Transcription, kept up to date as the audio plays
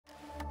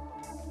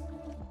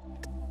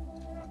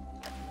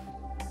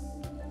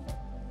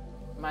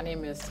My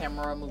name is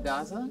Tamara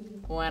Mugadza.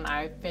 When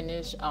I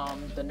finish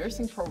the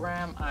nursing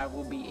program, I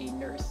will be a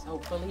nurse,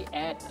 hopefully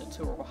at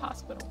a rural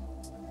hospital.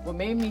 What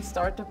made me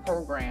start the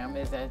program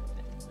is that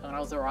when I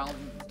was around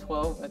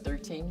 12 or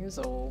 13 years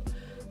old,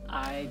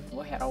 I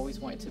had always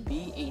wanted to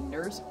be a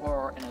nurse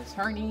or an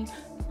attorney.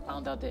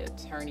 Found out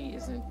that attorney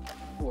isn't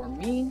for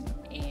me,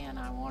 and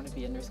I wanted to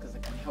be a nurse because I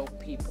can help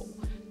people.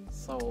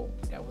 So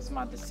that was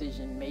my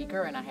decision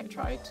maker, and I had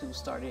tried to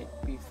start it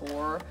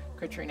before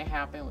Katrina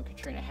happened. When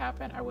Katrina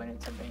happened, I went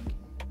into banking.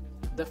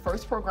 The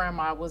first program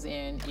I was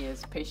in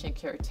is patient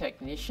care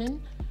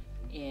technician,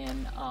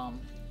 and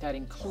that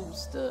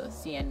includes the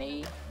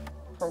CNA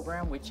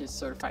program, which is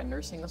certified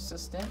nursing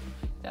assistant,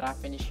 that I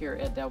finished here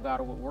at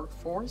Delgado with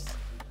Workforce.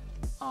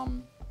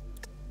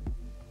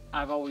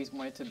 I've always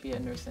wanted to be a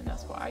nurse, and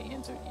that's why I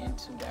entered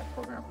into that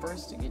program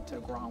first to get to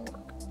the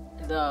groundwork.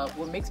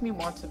 What makes me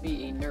want to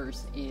be a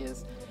nurse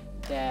is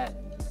that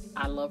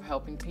I love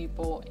helping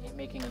people and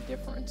making a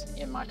difference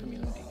in my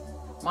community.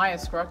 My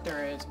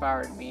instructor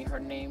inspired me. Her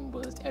name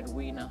was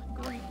Edwina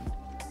Green.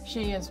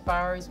 She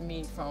inspires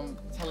me from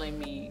telling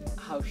me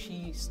how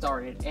she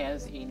started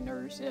as a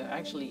nurse,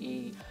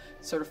 actually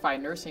a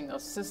certified nursing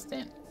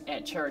assistant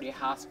at Charity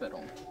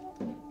Hospital,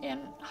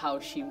 and how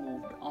she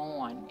moved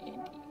on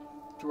and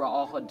through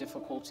all her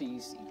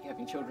difficulties,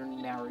 having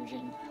children, marriage,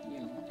 and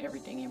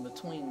everything in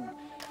between,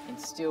 and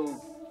still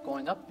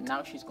going up.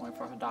 Now she's going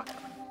for her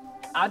doctorate.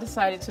 I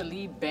decided to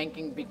leave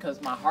banking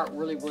because my heart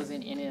really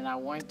wasn't in it, and I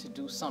wanted to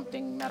do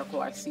something medical.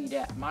 I see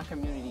that my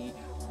community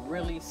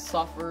really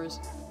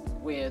suffers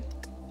with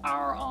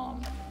our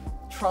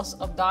trust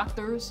of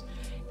doctors,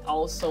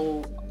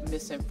 also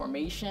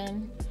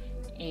misinformation,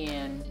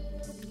 and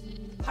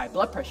high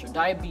blood pressure,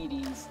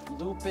 diabetes,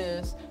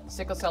 lupus,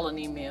 sickle cell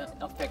anemia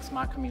affects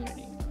my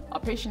community. A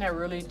patient that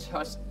really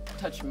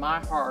touched my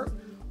heart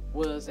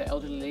was an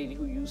elderly lady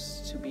who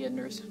used to be a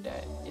nurse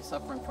that is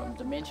suffering from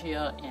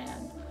dementia,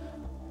 and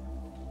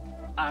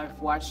I've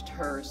watched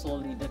her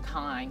slowly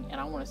decline,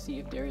 and I want to see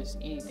if there is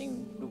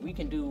anything that we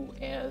can do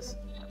as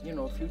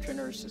future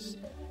nurses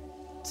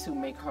to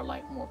make her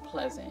life more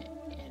pleasant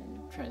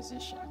and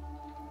transition.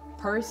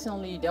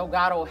 Personally,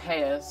 Delgado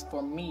has,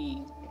 for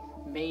me,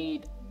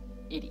 made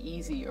it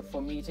easier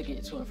for me to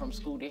get to and from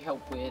school. They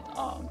help with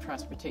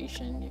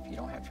transportation. If you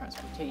don't have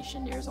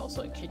transportation, there's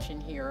also a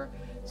kitchen here,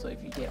 so if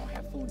they don't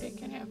have food, they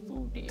can have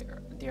food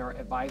there. There are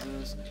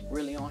advisors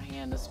really on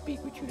hand to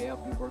speak with you to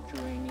help you work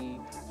through any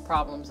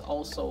problems.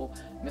 Also,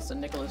 Mr.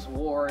 Nicholas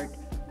Ward,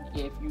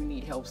 if you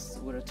need help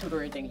with a tutor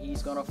or anything,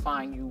 he's gonna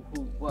find you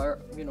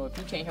if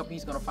he can't help you,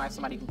 he's gonna find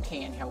somebody who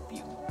can help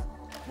you.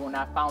 When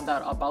I found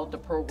out about the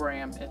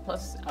program, and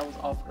plus I was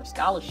offered a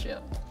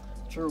scholarship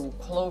through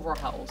Clover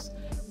House,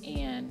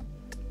 and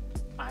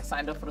I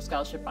signed up for the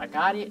scholarship. I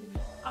got it.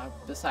 I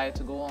decided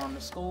to go on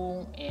to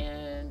school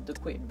and to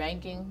quit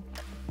banking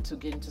to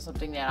get into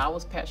something that I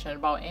was passionate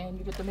about, and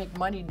you get to make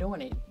money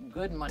doing it,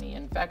 good money.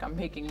 In fact, I'm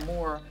making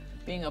more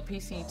being a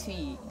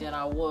PCT than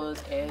I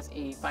was as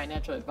a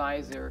financial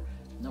advisor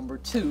number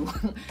 2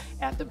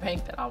 at the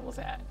bank that I was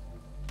at.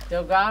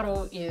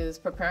 Delgado is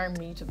preparing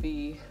me to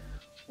be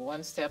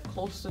one step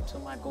closer to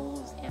my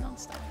goals and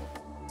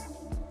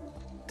unstoppable.